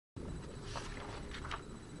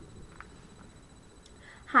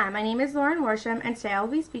Hi, my name is Lauren Worsham, and today I will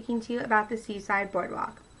be speaking to you about the Seaside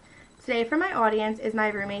Boardwalk. Today for my audience is my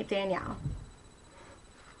roommate Danielle.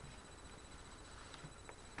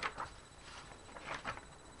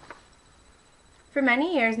 For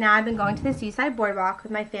many years now, I've been going to the Seaside Boardwalk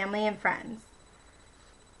with my family and friends.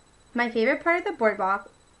 My favorite part of the boardwalk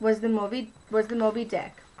was the Moby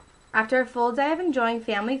Dick. After a full day of enjoying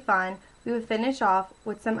family fun, we would finish off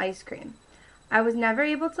with some ice cream. I was never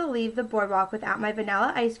able to leave the boardwalk without my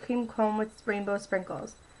vanilla ice cream cone with rainbow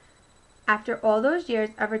sprinkles. After all those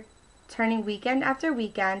years of returning weekend after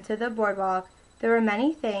weekend to the boardwalk, there were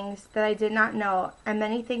many things that I did not know and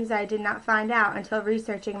many things that I did not find out until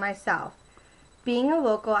researching myself. Being a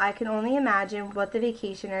local, I can only imagine what the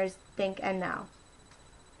vacationers think and know.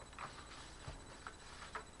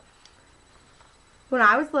 When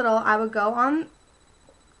I was little, I would go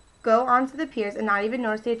onto the piers and not even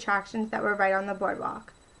notice the attractions that were right on the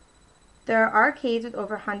boardwalk. There are arcades with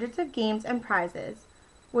over hundreds of games and prizes,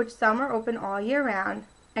 which some are open all year round,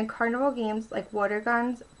 and carnival games like water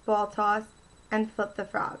guns, ball toss, and flip the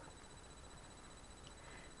frog.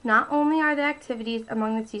 Not only are the activities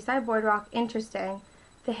among the Seaside Boardwalk interesting,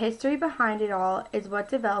 the history behind it all is what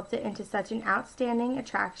developed it into such an outstanding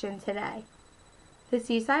attraction today. The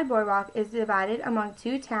Seaside Boardwalk is divided among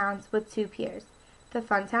two towns with two piers, the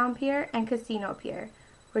Funtown Pier and Casino Pier,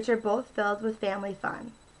 which are both filled with family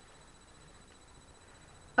fun.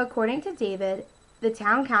 According to David, the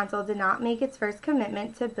town council did not make its first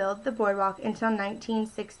commitment to build the boardwalk until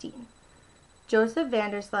 1916. Joseph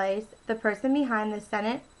Vanderslice, the person behind the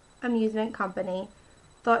Senate Amusement Company,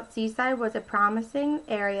 thought Seaside was a promising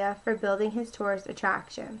area for building his tourist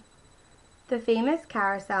attraction. The famous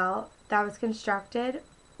carousel that was constructed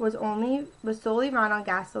was solely run on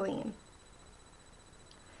gasoline.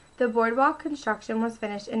 The boardwalk construction was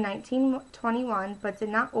finished in 1921 but did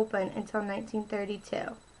not open until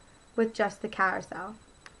 1932, with just the carousel.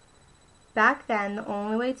 Back then, the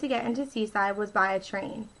only way to get into Seaside was by a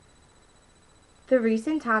train. The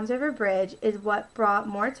recent Toms River Bridge is what brought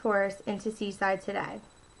more tourists into Seaside today.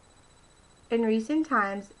 In recent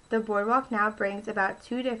times, the boardwalk now brings about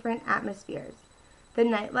two different atmospheres. The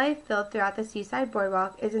nightlife filled throughout the Seaside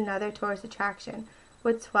Boardwalk is another tourist attraction,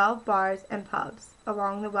 with 12 bars and pubs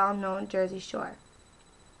along the well-known Jersey Shore.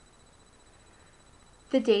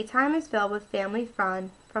 The daytime is filled with family fun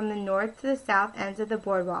from the north to the south ends of the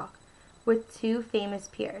boardwalk, with two famous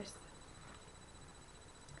piers.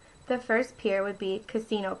 The first pier would be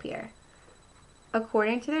Casino Pier.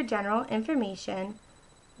 According to their general information,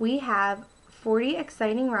 we have 40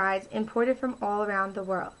 exciting rides imported from all around the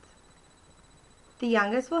world. The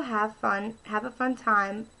youngest will have a fun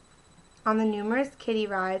time on the numerous kiddie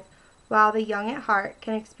rides, while the young at heart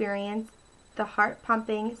can experience the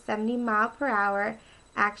heart-pumping 70-mile-per-hour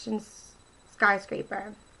action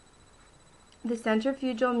skyscraper, the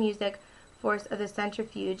centrifugal music force of the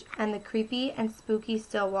centrifuge, and the creepy and spooky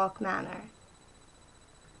Still Walk Manor.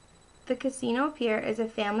 The Casino Pier is a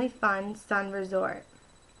family fun sun resort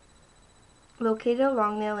located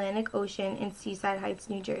along the Atlantic Ocean in Seaside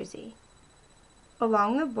Heights, New Jersey.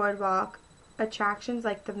 Along the boardwalk, attractions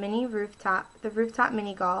like the rooftop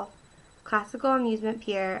mini golf, classical amusement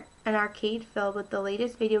pier, and arcade filled with the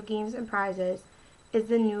latest video games and prizes is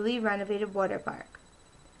the newly renovated water park.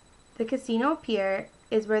 The Casino Pier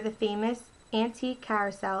is where the famous antique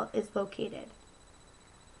carousel is located.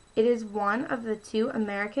 It is one of the two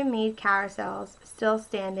American-made carousels still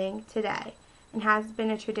standing today and has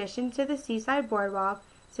been a tradition to the Seaside Boardwalk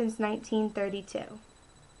since 1932.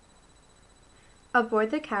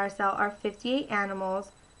 Aboard the carousel are 58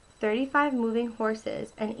 animals, 35 moving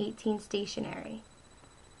horses, and 18 stationary.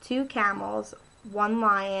 2 camels, 1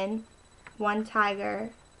 lion, 1 tiger,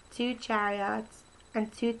 2 chariots,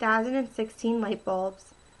 and 2016 light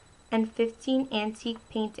bulbs, and 15 antique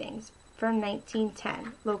paintings from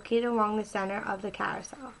 1910 located along the center of the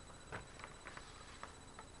carousel.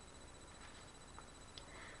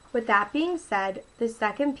 With that being said, the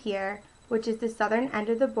second pier, which is the southern end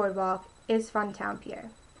of the boardwalk, is Funtown Pier.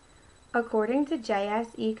 According to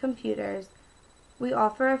JSE Computers, we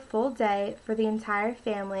offer a full day for the entire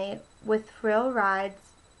family with thrill rides,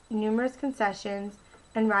 numerous concessions,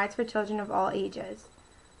 and rides for children of all ages.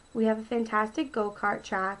 We have a fantastic go-kart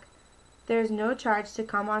track. There is no charge to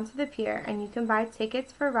come onto the pier, and you can buy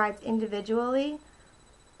tickets for rides individually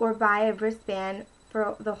or buy a wristband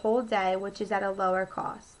for the whole day, which is at a lower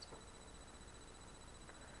cost.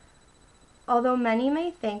 Although many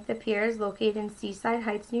may think the pier is located in Seaside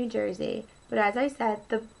Heights, New Jersey, but as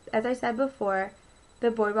I said before,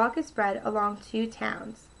 the boardwalk is spread along two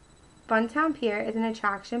towns. Funtown Pier is an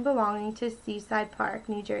attraction belonging to Seaside Park,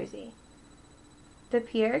 New Jersey. The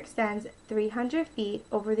pier extends 300 feet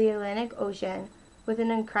over the Atlantic Ocean with an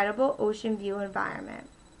incredible ocean view environment.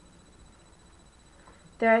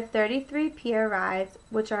 There are 33 pier rides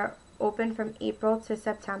which are open from April to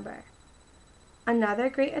September. Another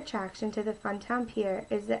great attraction to the Funtown Pier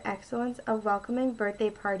is the excellence of welcoming birthday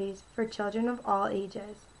parties for children of all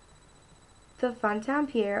ages. The Funtown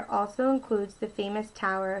Pier also includes the famous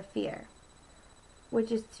Tower of Fear,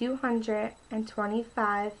 which is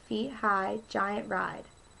 225 feet high giant ride,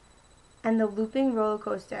 and the looping roller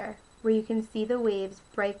coaster, where you can see the waves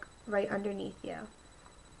break right underneath you.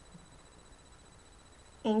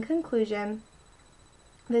 In conclusion,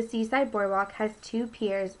 the Seaside Boardwalk has 2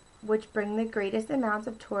 piers which bring the greatest amounts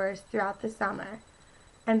of tourists throughout the summer,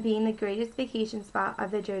 and being the greatest vacation spot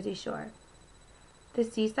of the Jersey Shore. The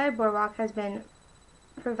Seaside Boardwalk has been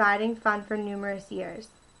providing fun for numerous years.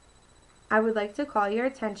 I would like to call your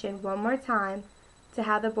attention one more time to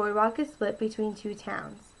how the boardwalk is split between 2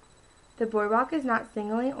 towns. The boardwalk is not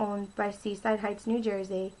singly owned by Seaside Heights, New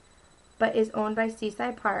Jersey, but is owned by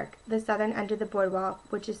Seaside Park, the southern end of the boardwalk,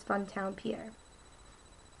 which is Funtown Pier.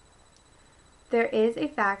 That is a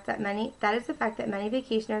fact that many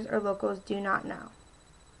vacationers or locals do not know.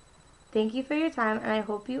 Thank you for your time, and I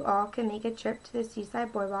hope you all can make a trip to the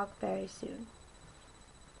Seaside Boardwalk very soon.